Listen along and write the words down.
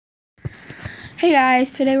Hey guys,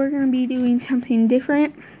 today we're going to be doing something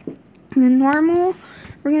different than normal.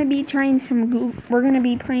 We're going to be playing some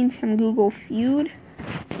Google Feud.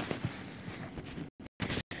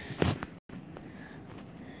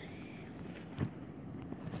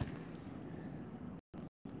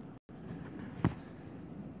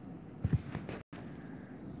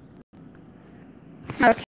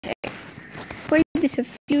 Okay. Played this a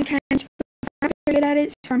few times, but I'm not very good at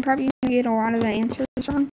it, so I'm probably going to get a lot of the answers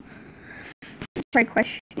wrong. Try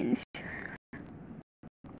questions.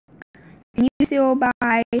 Can you still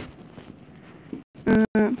buy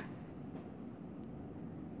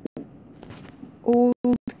old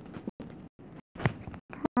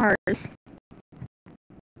cars?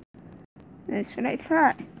 That's what I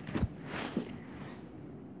thought.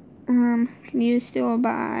 Can you still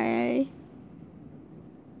buy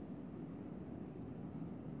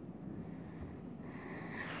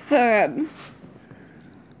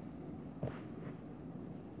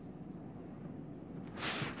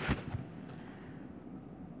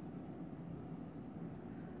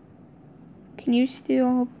can you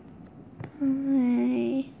still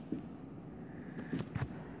buy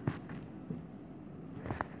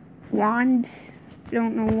wands? I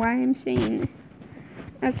don't know why I'm saying.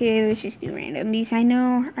 Okay, let's just do random because I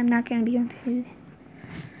know I'm not gonna be able to do this.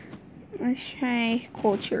 Let's try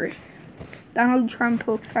culture. Donald Trump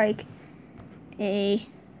looks like a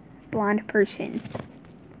blonde person.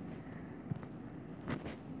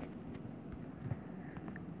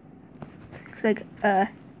 Looks like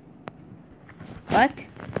what?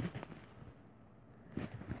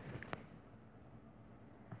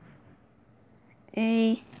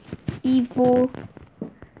 A evil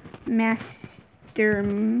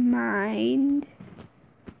mastermind.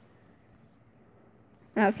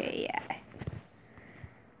 Okay, yeah.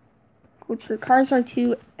 Culture. Cars are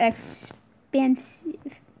too expensive.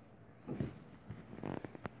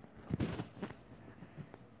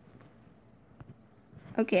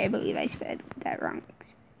 Okay, I believe I spelled that wrong. Expensive.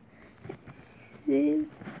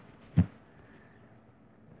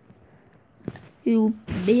 Too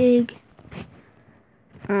big.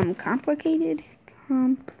 Complicated.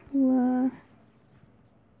 Complicated.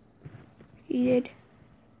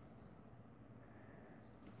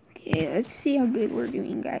 Okay, let's see how good we're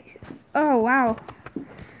doing, guys. Oh, wow.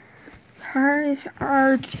 Cars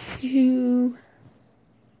are too...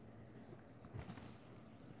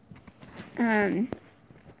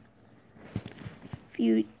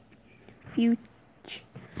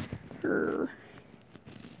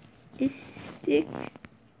 futuristic.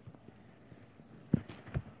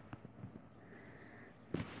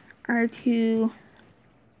 Are too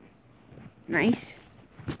nice.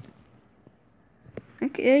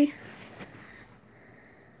 Okay.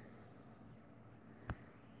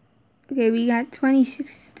 Okay, we got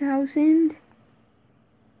 26,000.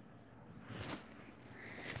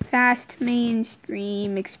 Fast,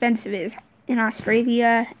 mainstream, expensive is in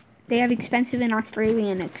Australia. They have expensive in Australia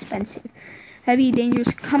and expensive. Heavy,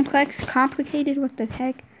 dangerous, complex, complicated, what the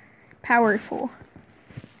heck? Powerful.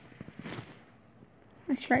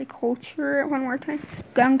 Let's try culture one more time.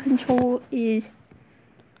 Gun control is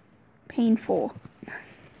painful.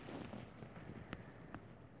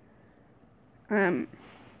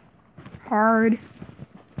 Hard.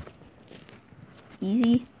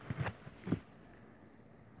 Easy.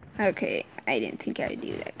 Okay, I didn't think I would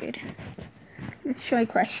do that good. Let's try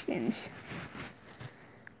questions.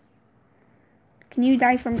 Can you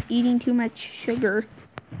die from eating too much sugar?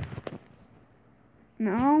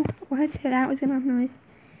 No? What? That was enough noise.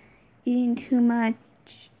 Eating too much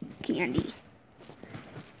candy.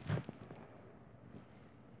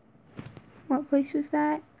 What place was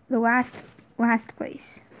that? The last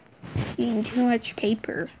place. Eating too much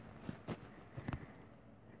paper.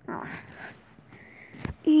 Oh.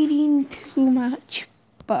 Eating too much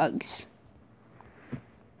bugs.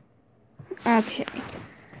 Okay.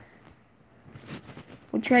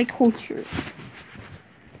 We'll try culture.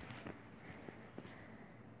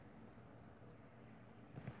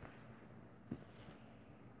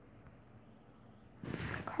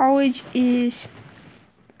 College is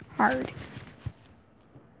hard.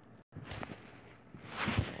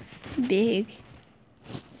 Big.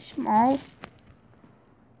 Small.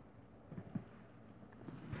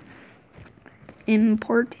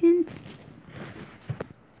 Important.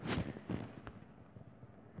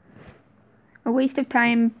 A waste of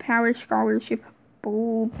time. Power scholarship.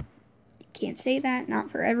 Bold. Can't say that. Not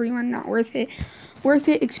for everyone. Not worth it. Worth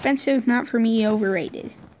it. Expensive. Not for me.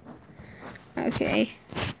 Overrated. Okay.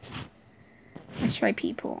 Let's try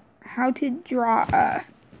people. How to draw a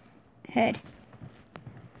head.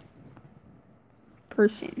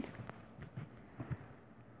 Person.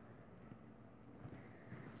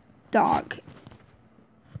 Dog.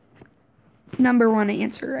 Number one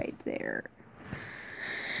answer right there.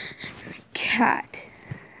 Cat.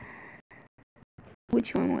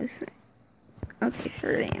 Which one was that? Okay,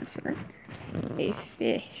 third answer. A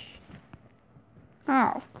fish.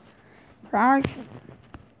 Oh. Frog.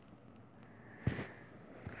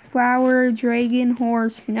 Flower, dragon,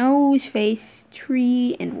 horse, nose, face,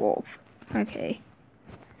 tree, and wolf. Okay.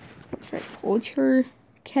 Let's write culture.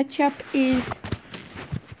 Ketchup is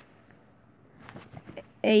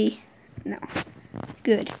no.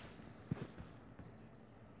 Good.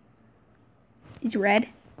 Is red.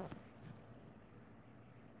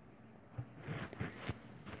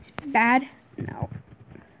 Is bad? No.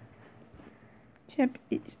 Ketchup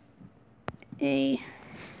is a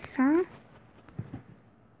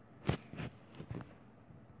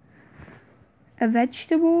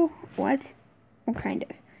vegetable? What? What kind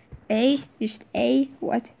of? Just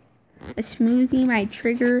what? A smoothie might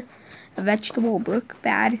trigger a vegetable book.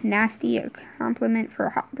 Bad, nasty, a compliment for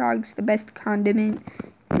hot dogs, the best condiment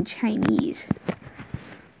in Chinese.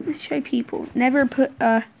 Let's try people. Never put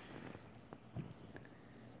a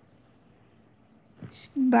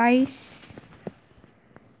spice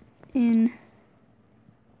in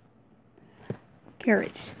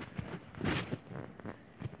carrots.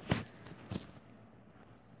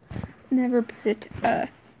 Never put a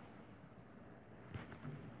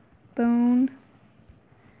bone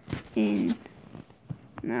in.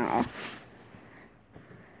 No.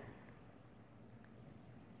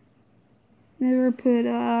 Never put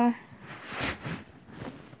a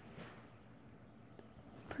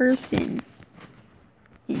person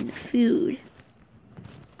in food.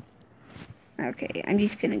 Okay, I'm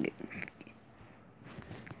just gonna get.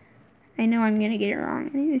 I know I'm gonna get it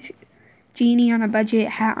wrong. It's genie on a budget,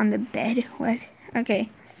 hat on the bed. What? Okay,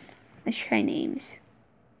 let's try names.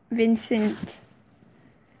 Vincent.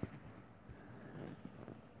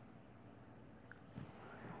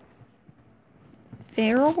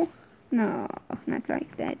 Farrell? No, not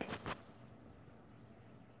like that.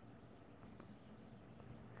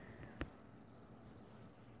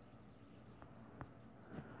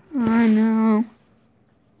 Oh no.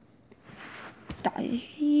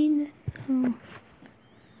 Dodging? Oh.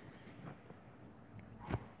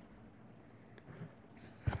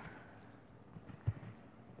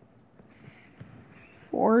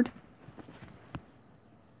 Ford.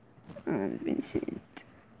 Vincent.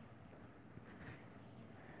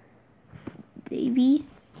 Davy.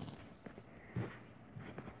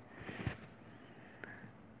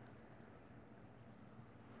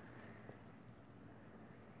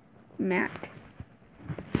 Matt.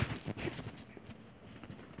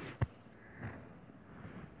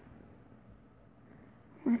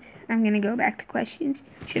 What? I'm gonna go back to questions.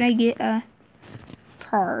 Should I get a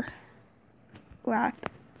car? Laptop.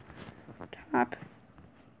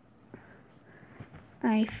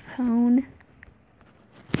 iPhone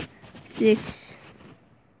 6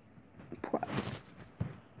 Plus.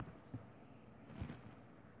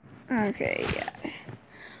 Okay, yeah.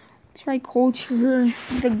 Let's try culture.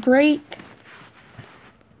 The great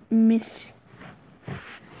mystery.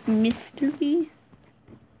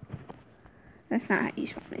 That's not how you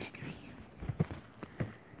spell mystery.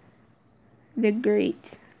 The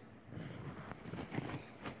great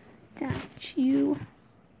statue.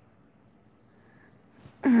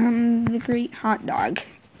 The great hot dog.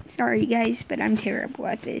 Sorry guys, but I'm terrible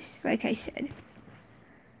at this, like I said.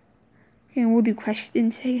 Okay, we'll do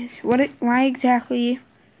questions, I guess. Why exactly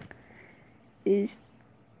is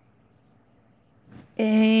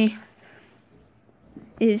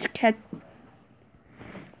cat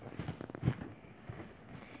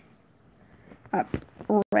up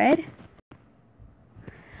red?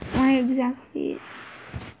 Why exactly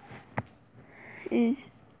is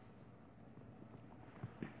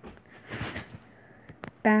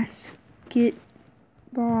basketball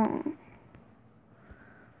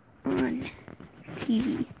on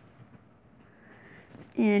TV?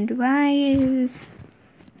 And why is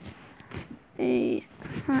a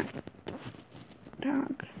hot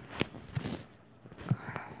dog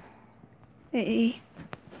a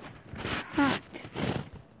hot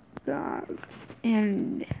dog?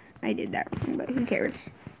 And I did that wrong, but who cares?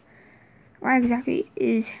 Why exactly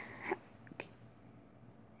is...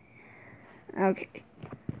 Okay.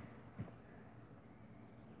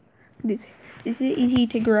 Is it easy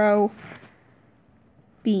to grow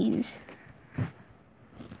beans? Is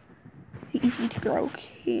it easy to grow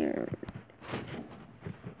carrots?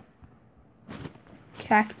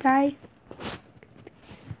 Cacti?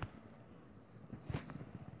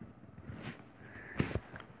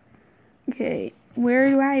 Okay, where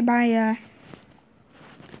do I buy a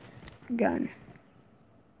gun.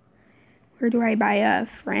 Where do I buy a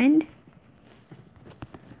friend?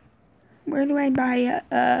 Where do I buy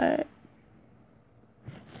a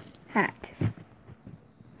hat?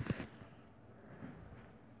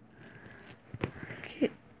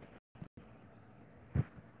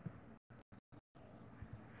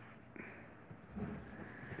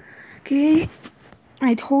 Okay,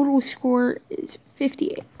 my total score is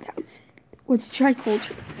 58,000. What's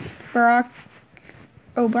triculture? Barack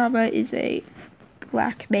Obama is a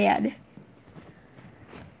black man.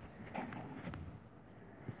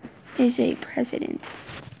 Is a president.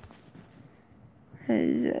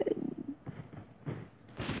 Is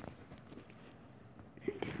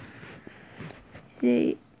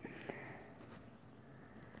a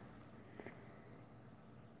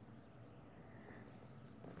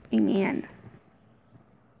man.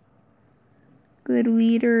 Good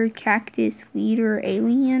leader, cactus leader,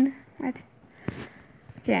 alien. What?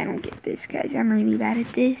 Okay, I don't get this, guys. I'm really bad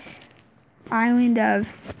at this. Island of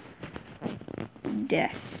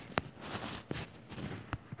death.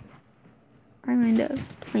 Island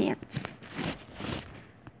of plants.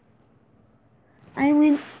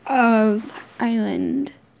 Island of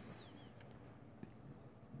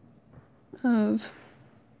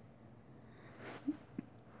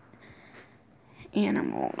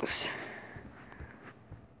animals.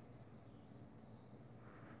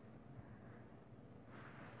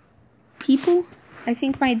 People? I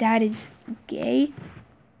think my dad is gay.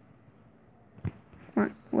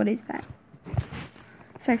 What is that?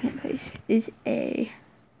 Second place is a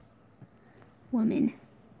woman.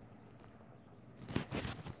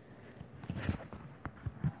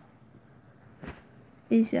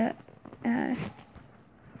 Is a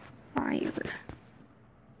fire.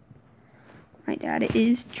 My dad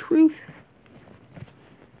is truthful.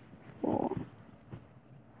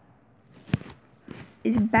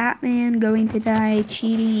 Is Batman going to die?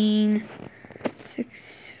 Cheating.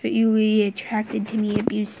 Sexually attracted to me.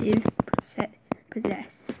 Abusive.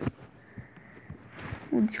 Possess.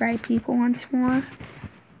 We'll try people once more.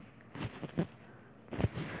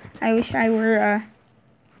 I wish I were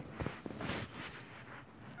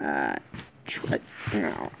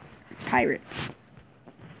pirate.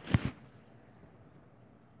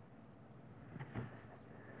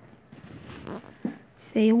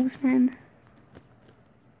 Salesman.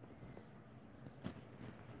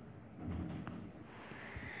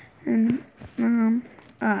 And now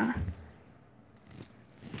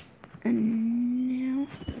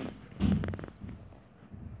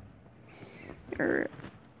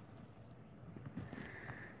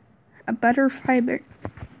a butterfly.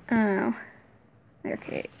 Oh,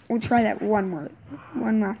 okay. We'll try that one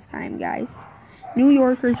last time, guys. New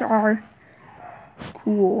Yorkers are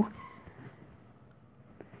cool,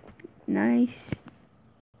 nice,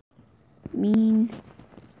 mean.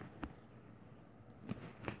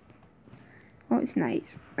 Oh, it's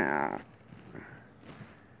nice.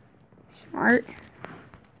 Smart.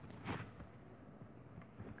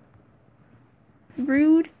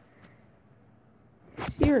 Rude.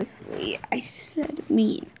 Seriously, I said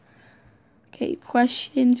mean. Okay,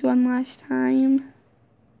 questions one last time.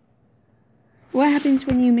 What happens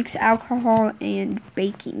when you mix alcohol and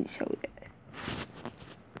baking soda?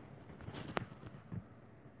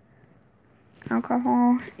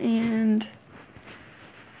 Alcohol and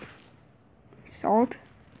salt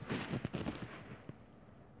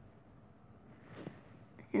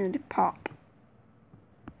and pop.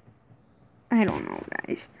 I don't know,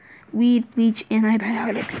 guys. Weed, bleach,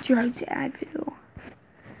 antibiotics, drugs, Advil.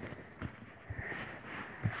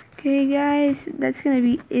 Okay, guys, that's gonna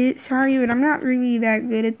be it. Sorry, but I'm not really that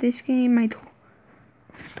good at this game. My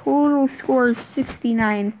total score is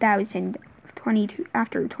 69,022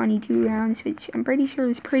 after 22 rounds, which I'm pretty sure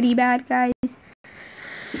is pretty bad, guys.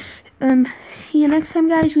 See you next time,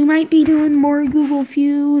 guys. We might be doing more Google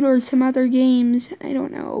Feud or some other games. I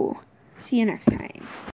don't know. See you next time.